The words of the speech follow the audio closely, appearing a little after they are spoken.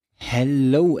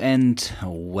Hello and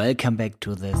welcome back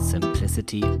to the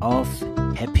Simplicity of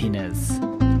Happiness.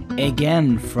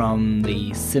 Again from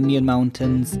the Simien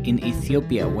Mountains in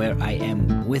Ethiopia, where I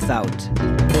am without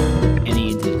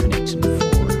any internet connection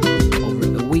for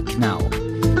over a week now.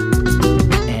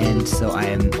 And so I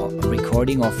am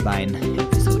recording offline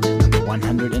episode number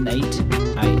 108.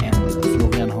 I am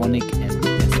Florian Hornig, and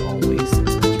as always,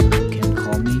 you can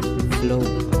call me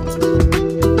Flo.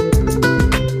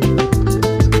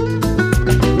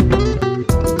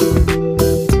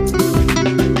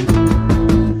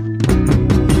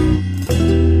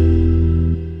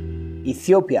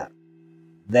 Ethiopia.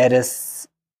 That is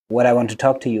what I want to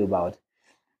talk to you about,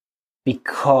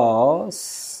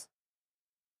 because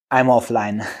I'm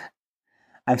offline.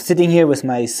 I'm sitting here with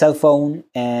my cell phone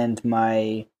and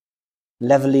my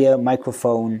lavalier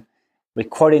microphone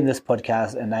recording this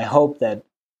podcast, and I hope that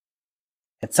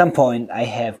at some point I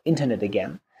have internet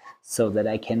again so that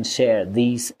I can share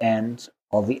these and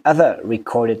all the other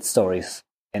recorded stories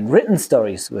and written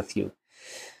stories with you.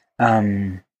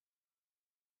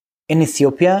 In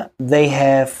Ethiopia, they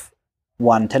have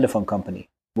one telephone company,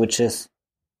 which is,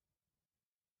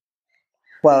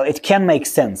 well, it can make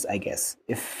sense, I guess.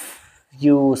 If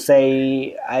you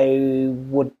say, I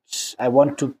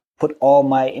want to put all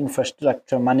my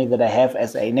infrastructure money that I have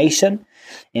as a nation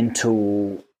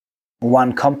into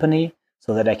one company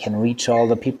so that I can reach all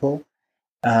the people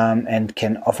and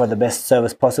can offer the best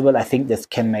service possible, I think this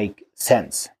can make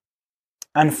sense.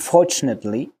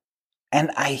 Unfortunately, and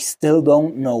I still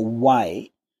don't know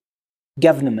why,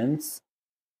 governments,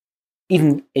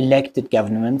 even elected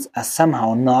governments, are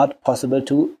somehow not possible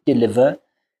to deliver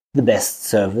the best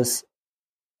service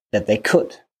that they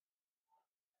could.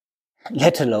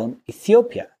 Let alone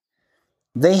Ethiopia.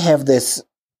 They have this,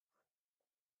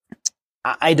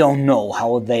 I don't know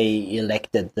how they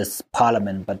elected this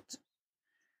parliament, but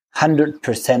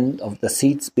 100% of the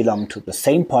seats belong to the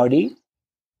same party.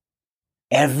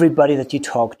 Everybody that you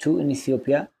talk to in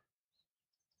Ethiopia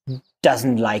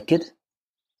doesn't like it,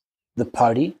 the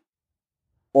party,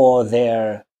 or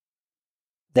the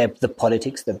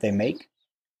politics that they make.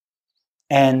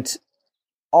 And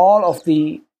all of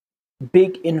the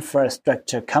big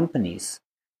infrastructure companies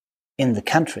in the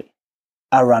country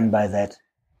are run by that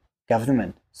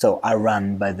government, so are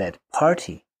run by that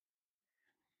party.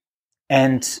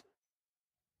 And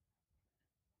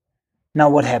now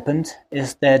what happened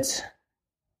is that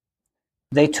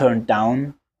they turned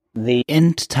down the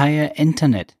entire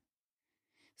internet.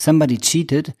 Somebody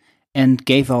cheated and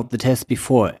gave out the test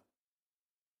before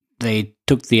they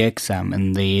took the exam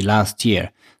in the last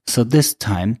year. So this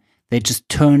time they just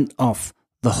turned off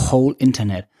the whole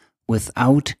internet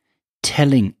without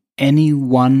telling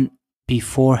anyone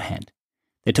beforehand.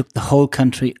 They took the whole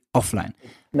country offline.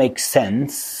 It makes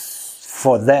sense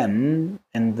for them,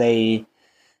 and they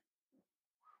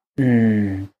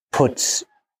put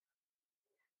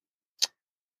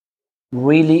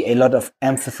really a lot of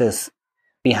emphasis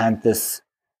behind this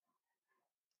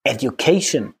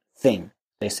education thing.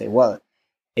 They say, well,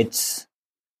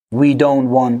 we don't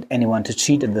want anyone to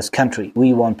cheat in this country.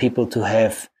 We want people to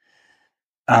have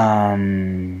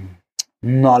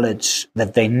knowledge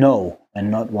that they know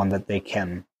and not one that they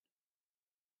can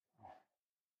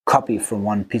copy from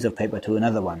one piece of paper to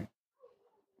another one.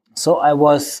 So I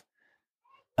was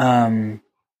kind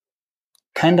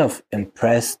of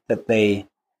impressed that they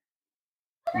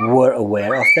were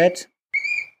aware of that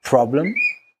problem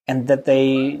and that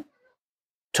they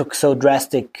took so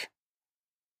drastic,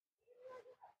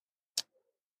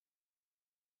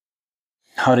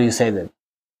 how do you say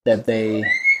that they,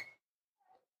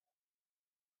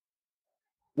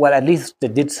 well, at least they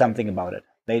did something about it.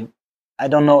 I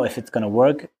don't know if it's going to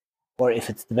work or if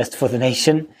it's the best for the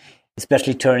nation,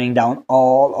 especially turning down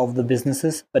all of the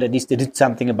businesses, but at least they did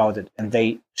something about it, and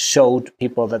they showed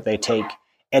people that they take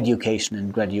education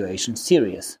and graduation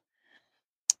serious.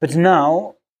 But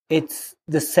now it's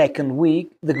the second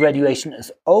week, the graduation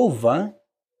is over,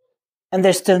 and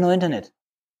there's still no internet.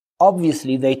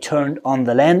 Obviously, they turned on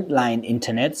the landline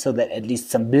internet so that at least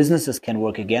some businesses can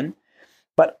work again,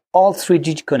 but all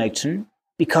 3G connection,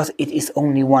 because it is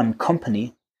only one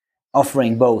company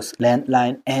offering both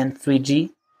landline and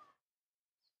 3G,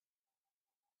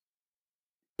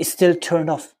 is still turned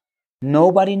off.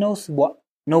 Nobody knows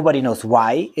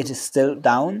why it is still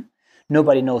down.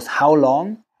 Nobody knows how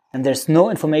long, and there's no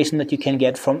information that you can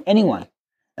get from anyone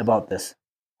about this.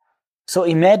 So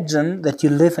imagine that you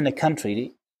live in a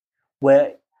country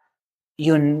where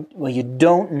you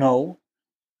don't know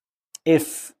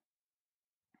if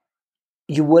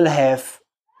you will have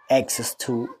access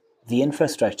to the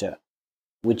infrastructure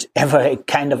whichever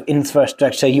kind of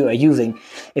infrastructure you are using,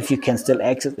 if you can still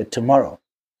access it tomorrow.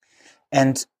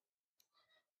 And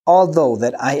although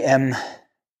that I am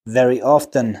very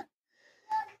often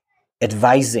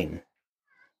advising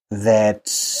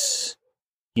that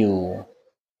you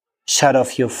shut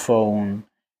off your phone,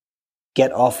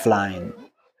 get offline,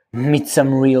 meet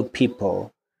some real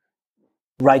people,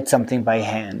 write something by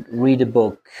hand, read a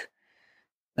book,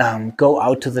 go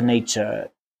out to the nature,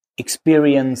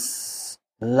 experience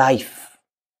life.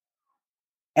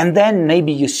 And then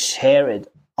maybe you share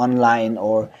it online,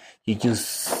 or you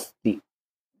use the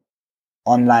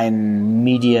online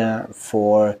media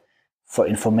for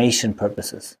information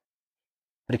purposes.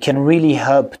 But it can really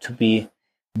help to be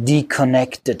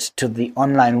deconnected to the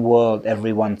online world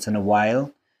every once in a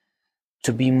while,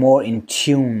 to be more in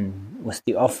tune with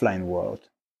the offline world,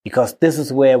 because this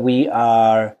is where we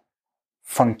are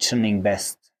functioning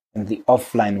best, in the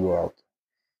offline world.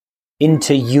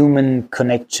 Interhuman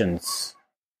connections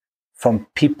from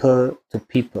people to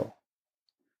people.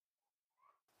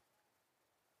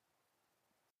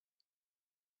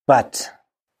 But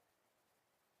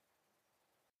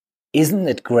isn't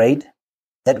it great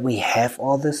that we have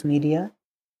all this media?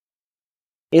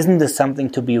 Isn't this something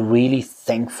to be really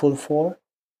thankful for?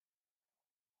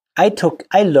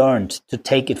 I learned to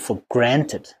take it for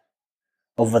granted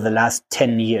over the last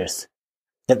 10 years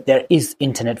that there is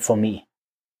internet for me.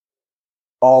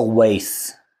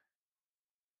 Always.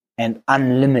 And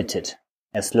unlimited,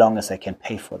 as long as I can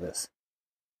pay for this.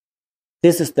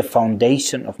 This is the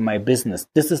foundation of my business.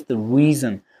 This is the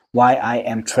reason why I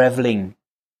am traveling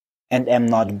and am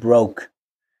not broke.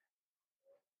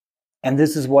 And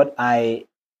this is what I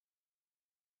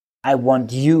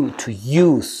want you to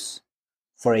use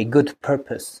for a good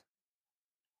purpose.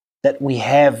 That we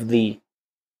have the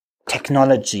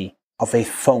technology of a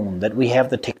phone, that we have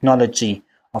the technology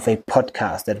of a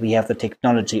podcast, that we have the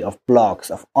technology of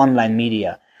blogs, of online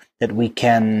media, that we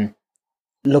can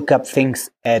look up things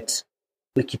at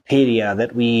Wikipedia,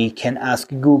 that we can ask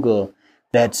Google,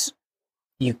 that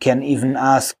you can even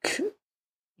ask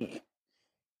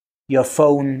your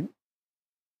phone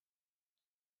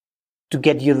to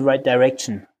get you the right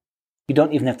direction. You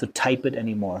don't even have to type it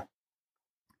anymore.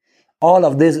 All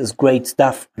of this is great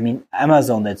stuff. I mean,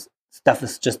 Amazon, that stuff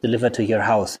is just delivered to your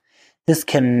house. This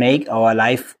can make our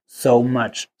life so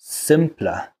much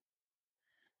simpler.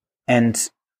 And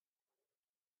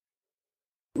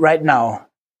right now,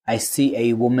 I see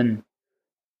a woman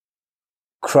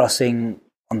crossing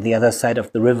on the other side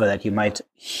of the river that you might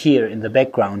hear in the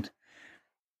background.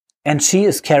 And she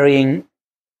is carrying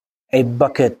a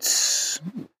bucket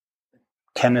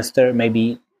canister,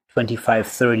 maybe 25,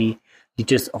 30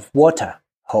 liters of water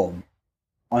home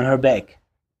on her back.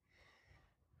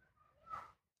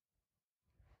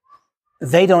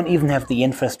 They don't even have the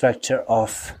infrastructure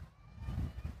of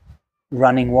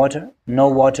running water,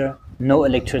 no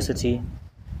electricity,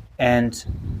 and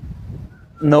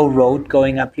no road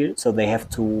going up here, so they have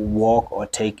to walk or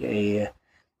take a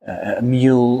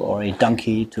mule or a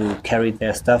donkey to carry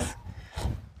their stuff.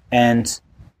 And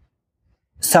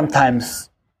sometimes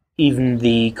even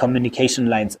the communication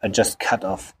lines are just cut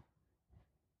off.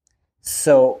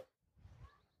 So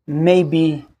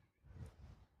maybe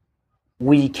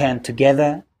we can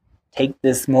together take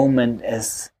this moment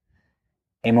as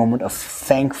a moment of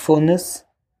thankfulness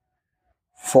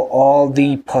for all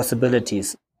the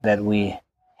possibilities that we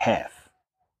have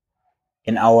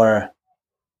in our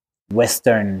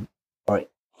Western, or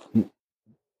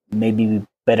maybe we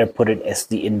better put it as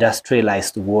the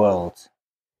industrialized world,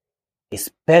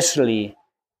 especially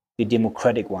the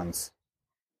democratic ones.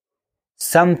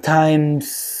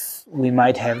 Sometimes we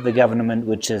might have the government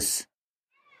which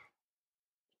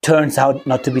turns out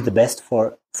not to be the best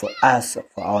for us,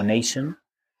 for our nation,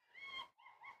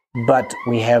 but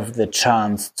we have the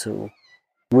chance to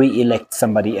re-elect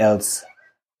somebody else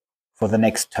for the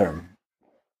next term.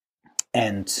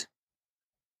 And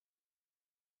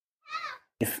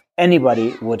if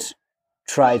anybody would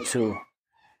try to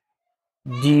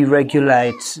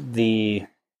deregulate the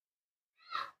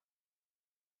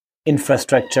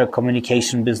infrastructure,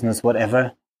 communication business,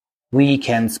 whatever, we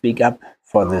can speak up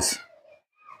for this.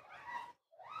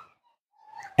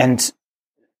 And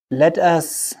let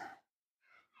us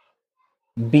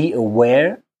be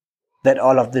aware that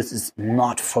all of this is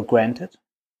not for granted,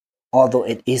 although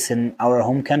it is in our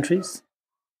home countries.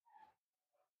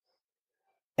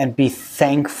 And be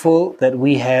thankful that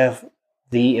we have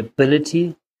the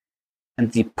ability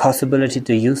and the possibility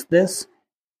to use this,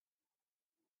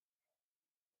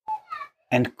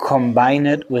 and combine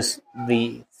it with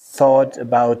the thought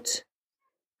about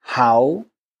how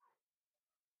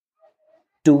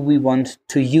do we want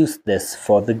to use this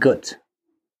for the good?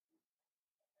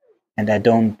 And I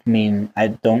don't mean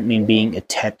being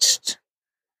attached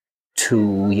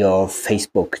to your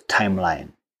Facebook timeline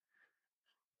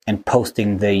and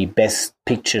posting the best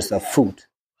pictures of food.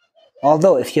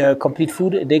 Although if you're a complete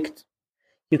food addict,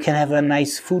 you can have a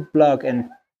nice food blog and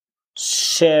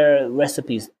share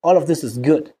recipes. All of this is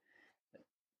good.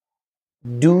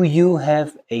 Do you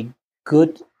have a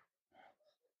good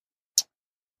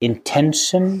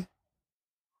intention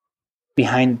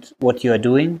behind what you are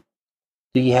doing?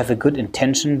 Do you have a good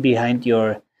intention behind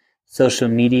your social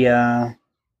media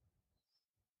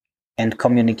and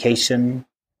communication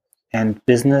and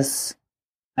business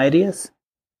ideas?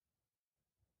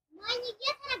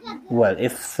 Well,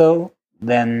 if so,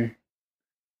 then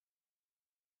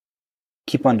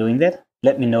keep on doing that.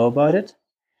 Let me know about it.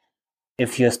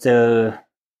 If you're still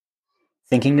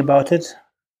thinking about it,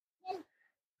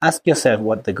 ask yourself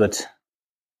what the good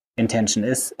intention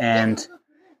is and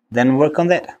then work on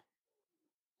that.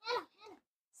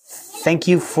 Thank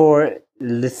you for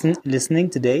listening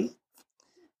today.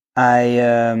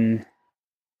 I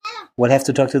will have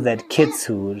to talk to that kids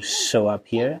who show up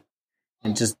here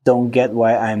and just don't get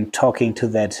why I'm talking to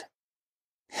that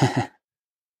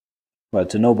well,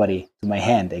 to nobody, to my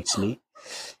hand actually.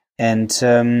 And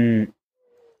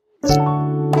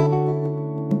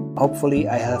hopefully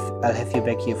I'll have you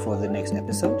back here for the next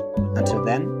episode. Until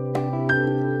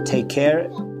then, take care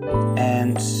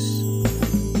and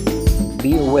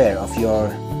be aware of your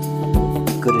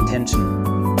good intention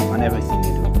on everything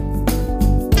you do.